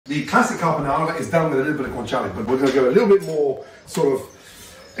The classic carbonara is done with a little bit of guanciale, but we're going to go a little bit more sort of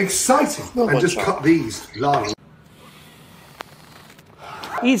exciting and just cut these large.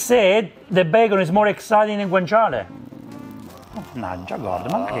 He said the bacon is more exciting than guanciale. Mannaggia,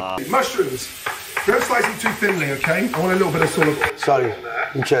 guarda, Mushrooms. Don't slice them too thinly, okay? I want a little bit of sort of... Sorry,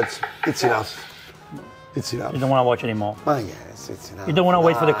 Vincenzo, it's enough. It's enough. You don't want to watch anymore? Ah, yes, it's enough. You don't want to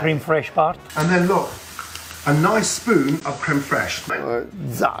wait for the creme fraiche part? And then look, a nice spoon of creme fraiche.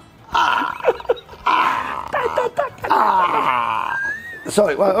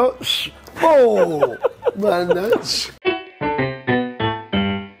 Sorry, well, oh, nice.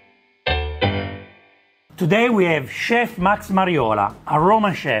 Today we have Chef Max Mariola, a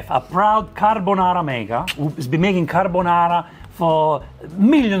Roman chef, a proud carbonara maker, who's been making carbonara for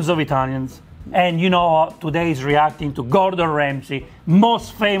millions of Italians. And you know, today he's reacting to Gordon Ramsay,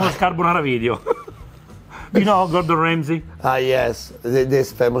 most famous carbonara video. You know Gordon Ramsay? Ah, yes,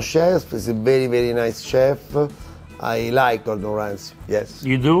 this famous chef is a very, very nice chef. I like Gordon Ramsay, yes.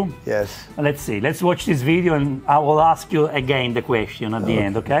 You do? Yes. Let's see, let's watch this video and I will ask you again the question at the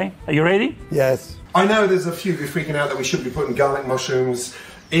end, okay? Are you ready? Yes. I know there's a few who are freaking out that we shouldn't be putting garlic mushrooms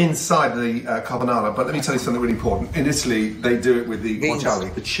inside the carbonara, but let me tell you something really important. In Italy, they do it with the guanciale,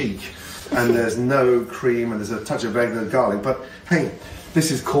 the cheek, and there's no cream and there's a touch of regular garlic, but hey,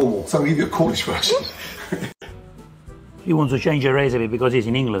 this is Cornwall, so I'll give you a Cornish version. He wants to change the recipe because he's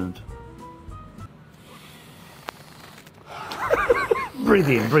in England. Breathe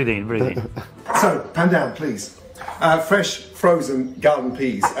in, breathe in, breathe in. So, pan down, please. Fresh, frozen garden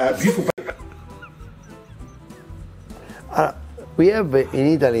peas, beautiful. We have in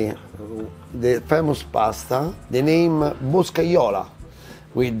Italy the famous pasta, the name boscaiola,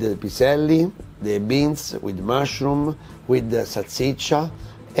 with the piselli, the beans, with mushroom, with the salsiccia,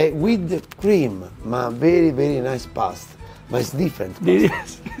 and with cream. Ma very, very nice pasta. But it's different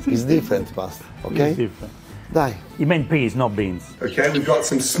pasta. It's different pasta, okay? It's different. Dai. You meant peas, not beans. Okay, we've got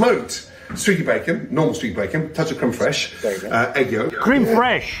some smoked streaky bacon, normal streaky bacon, touch of creme fraiche, egg yolk. Creme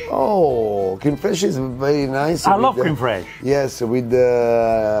fraiche. Oh, creme fraiche is very nice. I love creme fraiche. Yes, with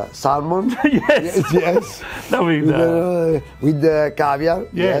salmon. Yes. Yes. With caviar.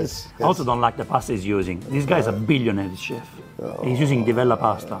 Yes. I also don't like the pasta he's using. This guy's a billionaire chef. He's using Di Vella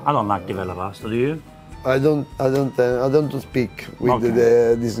pasta. I don't like Di Vella pasta. Do you? I don't speak with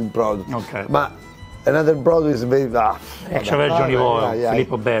this product. Okay. But another product is very extra virgin olive oil,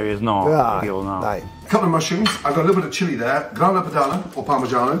 Filippo Berries, no. A couple of mushrooms. I've got a little bit of chili there, grana padano or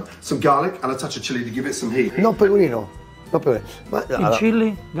parmigiano, some garlic and a touch of chili to give it some heat. No pecorino. No pecorino. In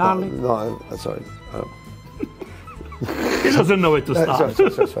chili, garlic? No, sorry. He doesn't know where to start.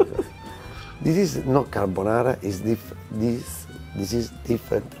 Sorry. This is not carbonara. This is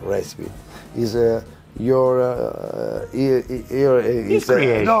different recipe. Is it's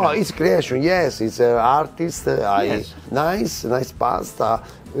creation. No, it's creation. Yes, it's an artist. Yes. Nice pasta.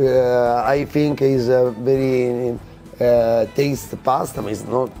 I think is a very taste pasta, but it's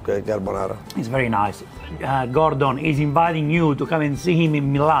not carbonara. It's very nice. Gordon is inviting you to come and see him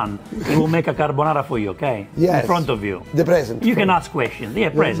in Milan. He will make a carbonara for you, okay? Yes. In front of you. The present. You can ask questions.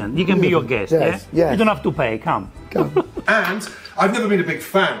 Yeah, present. You can be your guest. Yes. Yeah? Yes. You don't have to pay. Come. And I've never been a big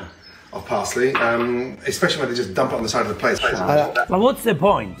fan of parsley, especially when they just dump it on the side of the plate. But what's the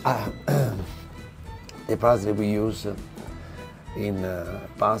point? The parsley we use in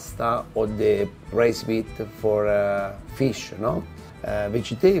pasta or the recipe for fish, no?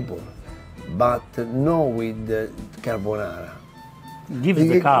 Vegetable, but no with carbonara. Give us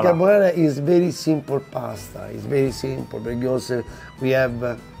the color. Carbonara is very simple pasta. It's very simple because we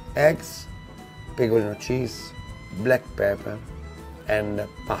have eggs, pecorino cheese, black pepper, and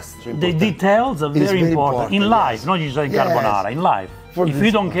pasta. The details are very important. In life, yes. Not just in carbonara, in life. If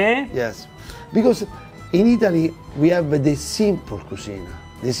you don't care? Yes. Because in Italy, we have the simple cuisine,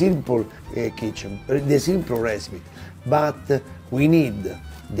 the simple kitchen, the simple recipe. But we need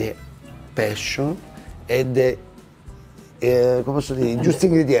the passion and the just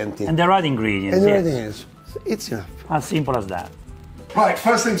ingredienti. And the right ingredients. And the right ingredients. It's enough. As simple as that. Right,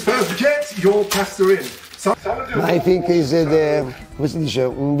 first things first, get your pasta in. I think it's come si dice,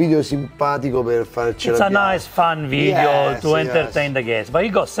 un video simpatico per farcela. It's a nice, fun video to entertain the guests. But it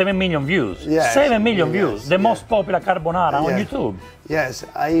got 7 million views. 7 million views. The most popular carbonara on YouTube. Yes,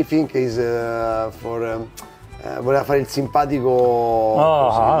 I think it's for... voleva fare il simpatico. Oh,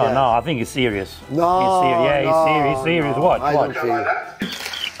 I don't know. I think he's serious. No, he's serious. Watch. Like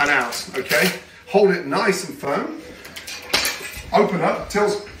and out, okay? Hold it nice and firm. Open up,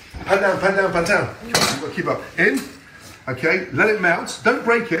 tails, pan down. Keep up. In, okay? Let it melt. Don't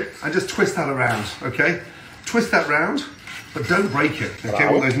break it, and just twist that around, okay? Twist that round. but don't break it. Okay,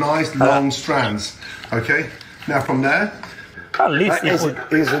 all those nice long strands. Okay, now from there. At least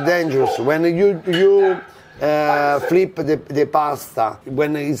it's dangerous when you flip the pasta.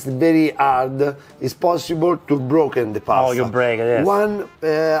 When it's very hard, it's possible to broken the pasta. Oh, you break it. Yes. One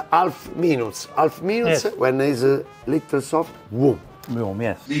half minutes. Yes. When it's a little soft, boom. Boom,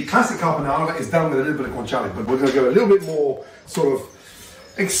 yes. The classic carbonara is done with a little bit of guanciale, but we're going to go a little bit more sort of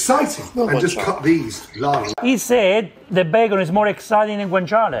exciting and just cut these large. He said the bacon is more exciting than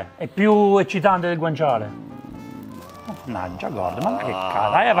guanciale. È più eccitante del guanciale. Mannaggia, Gordon, ma che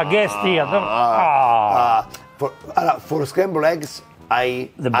cazzo? I have a guest here. For scrambled eggs, I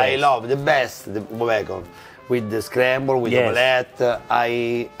love the best the bacon. With the scramble, with the omelette,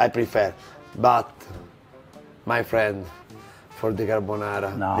 I prefer. But, my friend, for the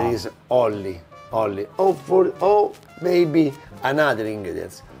carbonara, there is only, or maybe another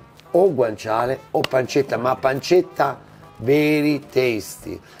ingredients. O guanciale o pancetta, ma pancetta very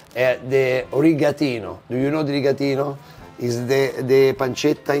tasty. The rigatino, do you know the rigatino? Is the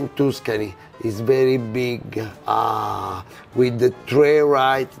pancetta in Tuscany. It's very big. With the three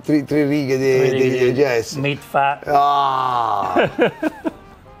righe, yes. Meat fat.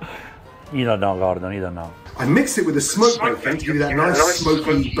 You don't know, Gordon, you don't know. I mix it with the smoked bacon to give you that nice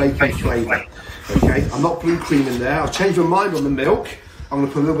smoky bacon flavour. Okay, I'm not putting cream in there. I've changed my mind on the milk. I'm going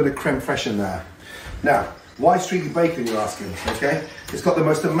to put a little bit of creme fraiche in there. Now, why streaky bacon, you're asking? Okay, it's got the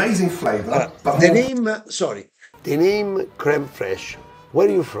most amazing flavour. The name creme fraiche. Where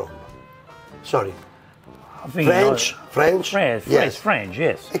are you from? Sorry. French? Yes. French,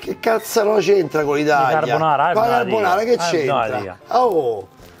 yes. E che cazzo c'entra con l'Italia? Carbonara, carbonara che c'entra? No idea. Oh.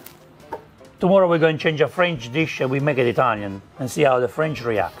 Tomorrow we're going to change a French dish and we make it Italian and see how the French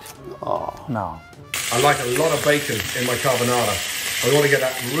react. Oh. No. I like a lot of bacon in my carbonara. I want to get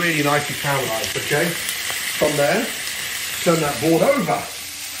that really nicely caramelized, okay? From there, turn that board over,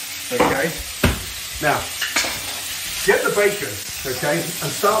 okay? Now, get the bacon, okay,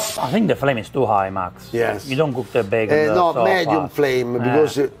 and start... I think the flame is too high, Max. Yes. You don't cook the bacon no, so medium fast. flame,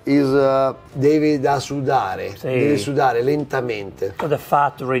 because deve da sudare, deve sudare lentamente. So the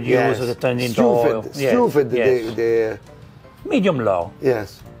fat reduces, it turns into oil. The medium low.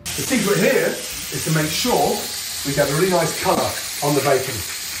 Yes. The secret here is to make sure we get a really nice colour on the bacon.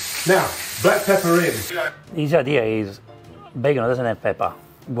 Now, black pepper in. His idea is bacon doesn't have pepper.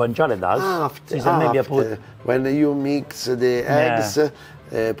 Guanciale does. After, when you mix the eggs,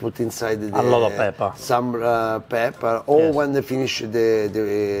 put inside a lot of pepper. Some pepper, or when they finish the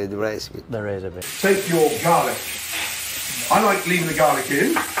recipe. The recipe. Take your garlic. I like leaving the garlic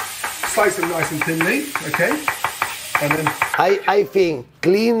in. Slice it nice and thinly, okay? And then... I think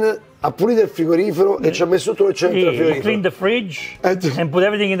clean, ha pulito il frigorifero e ci ha messo tutto il centro del frigorifero. Clean the fridge and put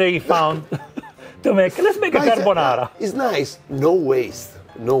everything in there he found to make. Let's make a carbonara. It's nice. No waste.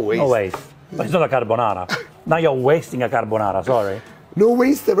 No waste. No waste. But it's not a carbonara. Now you're wasting a carbonara, sorry. No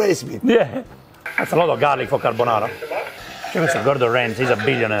waste the recipe. Yeah. That's a lot of garlic for carbonara. Mr. Gordon Ramsay, he's a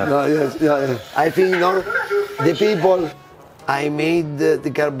billionaire. No, yes. I think the people I made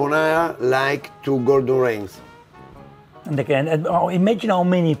the carbonara like to Gordon Ramsay. And they can, imagine how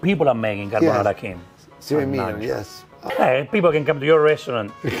many people are making carbonara king. 7 million, yes. Hey, people can come to your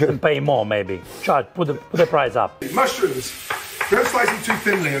restaurant and pay more, maybe. Charge, put the price up. Mushrooms. Don't slice them too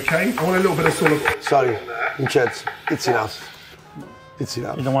thinly, okay? I want a little bit of sort of... Sorry, Vincenzo, it's enough. It's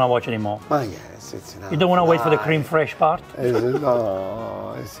enough. You don't want to watch anymore? Yes, it's enough. You don't want to wait for the cream fresh part?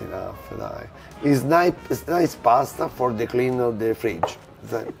 No, it's enough. It's nice pasta for the clean of the fridge.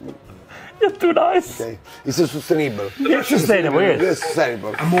 You're too nice. Okay. It's sustainable. It's sustainable, yes. It's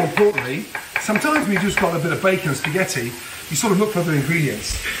sustainable. And more importantly, sometimes when you just got a bit of bacon and spaghetti, you sort of look for other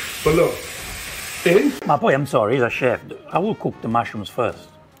ingredients. But look, Ma poi, I'm sorry, he's a chef. I will cook the mushrooms first.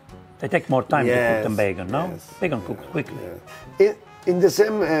 They take more time to cook than bacon, no? Yes. Bacon cooks quickly. In the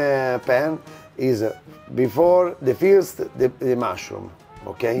same pan is before the first the mushroom,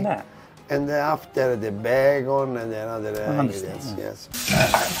 okay? Yeah. And after the bacon and another ingredients, yes.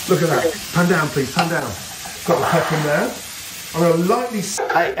 Look at that. Pan down, please, pan down. Got the pepper in there. I'm going to lightly...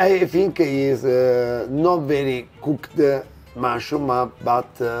 I think it is not very cooked mushroom,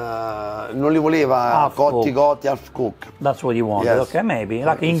 but non li voleva cotti, half cook. That's what you want, okay, maybe.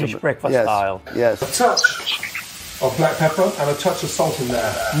 Like English breakfast style. Yes. A touch of black pepper and a touch of salt in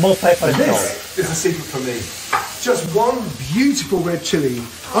there. More pepper and salt. This is the secret for me. Just one beautiful red chili.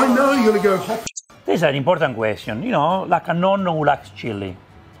 I know you're going to go hot. This is an important question. You know, like a nonno who likes chili.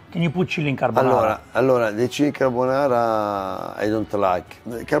 Can you put chili in carbonara? Allora, the chili carbonara I don't like.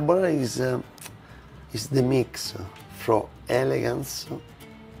 The carbonara is the mix from elegance,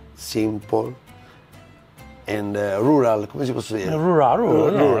 simple, and rural, come si posso dire? Rural,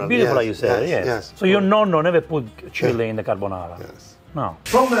 yeah. Rural, Beautiful, yes, you said, yes, yes. yes. So your nonno never put chili in the carbonara? Yes. No.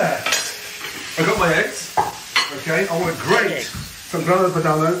 From there, I've got my eggs. Okay, I want to grate some grana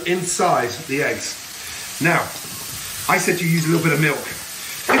padano inside the eggs. Now, I said you use a little bit of milk.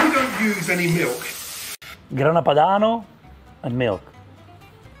 If you don't use any milk, Grana padano and milk.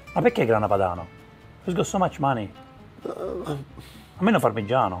 Ma perché grana padano? Who's got so much money? Almeno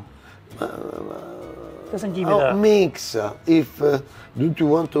parmigiano. Doesn't give you the... Mix. If do you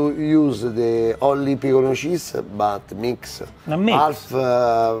want to use the only pecorino cheese, but mix. A mix. Half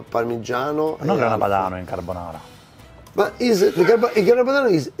parmigiano. Non and grana half- padano in carbonara. But the grana padano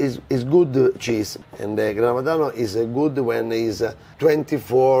is good cheese, and the grana padano is good when it's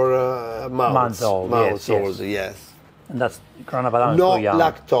 24 months old, yes. And that's grana padano No is too young.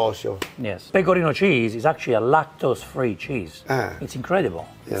 lactose. Yes. Pecorino cheese is actually a lactose-free cheese. Ah. It's incredible.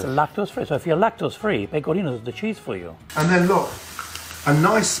 It's Yeah. lactose-free. So if you're lactose-free, pecorino is the cheese for you. and then look, a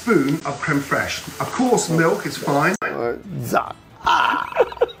nice spoon of creme fraiche. Of course, milk is fine.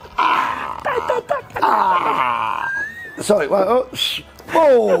 Sorry, oh,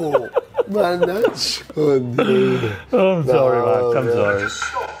 mannaggia. Oddio. I'm sorry, Mark. I'm sorry.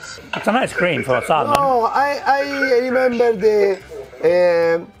 It's a nice cream for a salmon. No, I remember the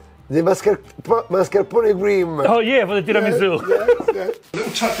mascarpone cream. Oh yeah, for the tiramisu. Yes. A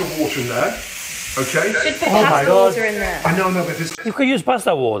little touch of water in there. Okay. Should put Oh my pasta God. water in there. I know, but if it's You could use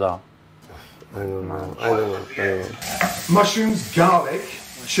pasta water. I don't know. mushrooms, garlic,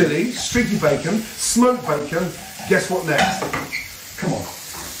 chili, streaky bacon, smoked bacon. Guess what next? Come on.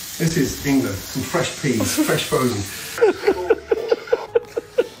 This is England. Some fresh peas, fresh frozen.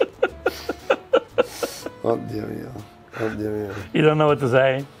 Oddio mio. You don't know what to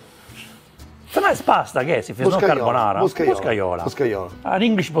say. It's a nice pasta, I guess, if it's not carbonara. Boscaiola. An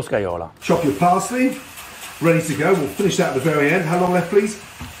English boscaiola. Chop your parsley. Ready to go. We'll finish that at the very end. How long left, please?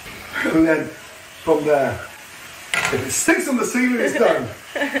 And then from there, if it sticks on the ceiling, it's done.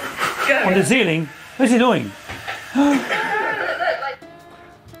 On the ceiling? What's he doing?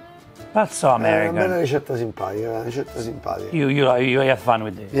 That's so A me è una American. ricetta simpatica. You have fun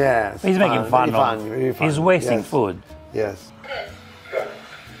with it. Yes. He's making fun of Very funny. He's wasting Yes. food. Yes.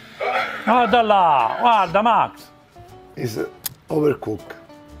 Guarda là, guarda Max. It's overcooked.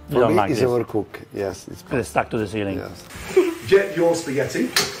 You For don't me, like it's this. overcooked. Yes. It's stuck to the ceiling. Yes. Get your spaghetti.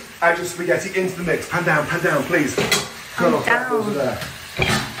 Add your spaghetti into the mix. Pan down, please. Go on, down. over there.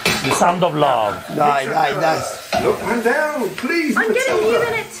 The sound of love. Dai. Look, pan down, please. I'm getting Vincenzo.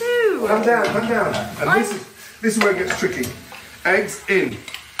 given it too. Pan down. And this is where it gets tricky. Eggs in.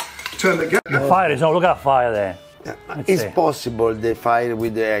 Turn the gas. The fire is, oh, look at that fire there. Let's It's see. possible the fire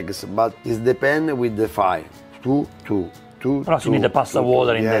with the eggs, but it depends with the fire. Two. Plus you need the pasta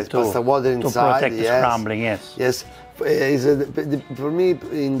water in there yes, too. Pasta water to inside. protect the scrambling, yes. Yes. For me,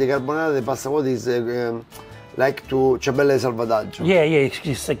 in the carbonara, the pasta water is like to ciambella di salvataggio. Yeah, it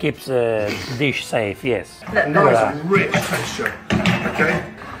keeps dish safe, yes. Nice, rich texture. Okay?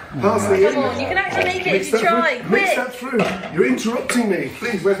 Parsley in. Come on, you can actually make it Mix if you that try. through. Mix Quick. that through. You're interrupting me.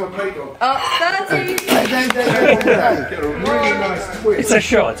 Please, where's my plate gone? Oh, 30. Get a really nice twist. It's a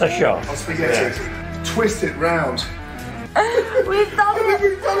show, of spaghetti. Twist it round. We've done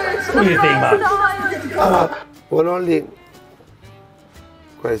it. What do you think, Max? Well, only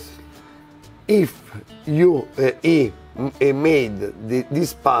question. If you made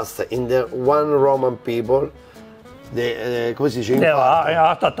this pasta in the one Roman people, the come si dice?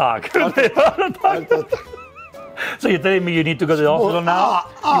 Heart attack. So you're telling me you need to go to the hospital now?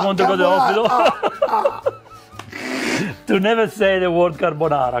 You want to go to the hospital? To never say the word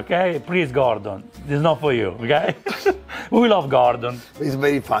carbonara, okay? Please, Gordon. This is not for you, okay? We love Gordon. It's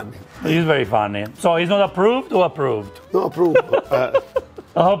very funny. He's very funny. So he's not approved or approved? No proof.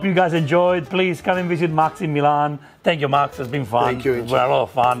 I hope you guys enjoyed. Please come and visit Max in Milan. Thank you, Max. It's been fun. Thank you, It's been a lot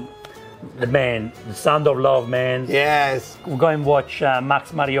of fun. The man, the sound of love, man. Yes. Go and watch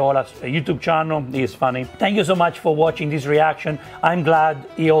Max Mariola's YouTube channel. He is funny. Thank you so much for watching this reaction. I'm glad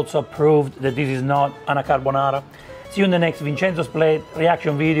he also proved that this is not una carbonara. See you in the next Vincenzo's Plate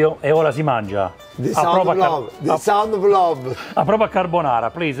reaction video. E ora si mangia. The sound of love. The sound of love. A proper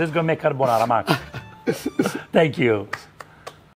carbonara. Please, let's go make carbonara, Max. Thank you.